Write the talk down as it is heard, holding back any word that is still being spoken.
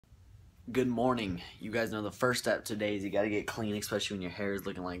Good morning. You guys know the first step today is you gotta get clean, especially when your hair is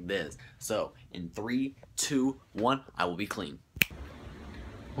looking like this. So, in 3, 2, 1, I will be clean.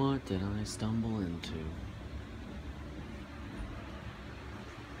 What did I stumble into?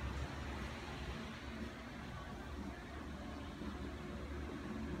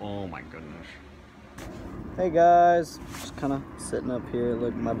 Oh my goodness. Hey guys, just kind of sitting up here.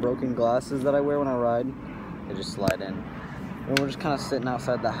 Look, my broken glasses that I wear when I ride, they just slide in. And we're just kind of sitting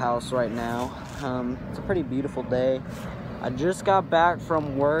outside the house right now. It's a pretty beautiful day. I just got back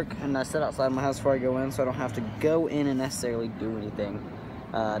from work and I sit outside my house before I go in so I don't have to go in and necessarily do anything.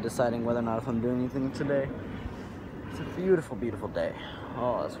 Deciding whether or not if I'm doing anything today. It's a beautiful, beautiful day.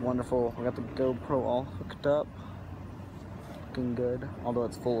 Oh, it's wonderful. I got the GoPro all hooked up. Looking good. Although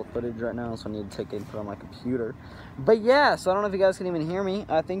it's full of footage right now, so I need to take it and put it on my computer. But yeah, so I don't know if you guys can even hear me.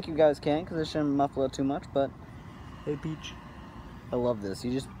 I think you guys can because it shouldn't muffle it too much, but hey Peach. I love this.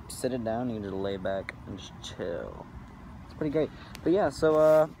 You just sit it down and you just lay back and just chill. It's pretty great. But yeah,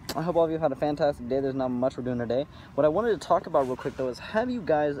 so I hope all of you had a fantastic day. There's not much we're doing today. What I wanted to talk about real quick though is, have you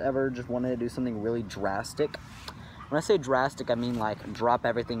guys ever just wanted to do something really drastic? When I say drastic, I mean like drop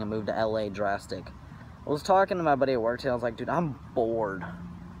everything and move to LA drastic. I was talking to my buddy at work today. I was like, dude, I'm bored.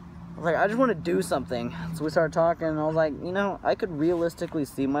 I was like, I just want to do something. So we started talking and I was like, you know, I could realistically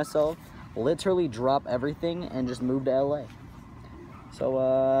see myself literally drop everything and just move to LA.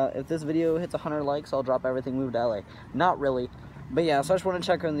 So if this video hits 100 likes, I'll drop everything, move to LA. Not really, but yeah, so I just want to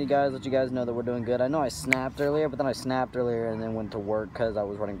check in with you guys, let you guys know that we're doing good. I know I snapped earlier, but then I snapped earlier and then went to work because I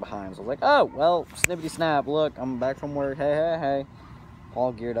was running behind. So I was like, oh, well, snippety snap, look, I'm back from work, hey, hey, hey.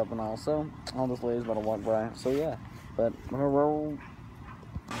 All geared up and all, so all this lady's about to walk by, so yeah. But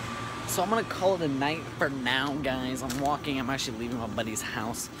so I'm gonna call it a night for now, guys. I'm actually leaving my buddy's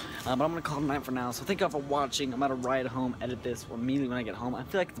house, but I'm gonna call it a night for now. So thank y'all for watching. I'm about to ride home, edit this immediately when I get home. I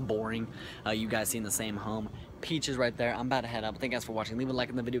feel like it's boring, you guys seeing the same home. Peach is right there. I'm about to head up. Thank you guys for watching. Leave a like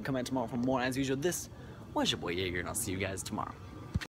in the video, comment tomorrow for more. As usual, this was your boy Jaeger, and I'll see you guys tomorrow.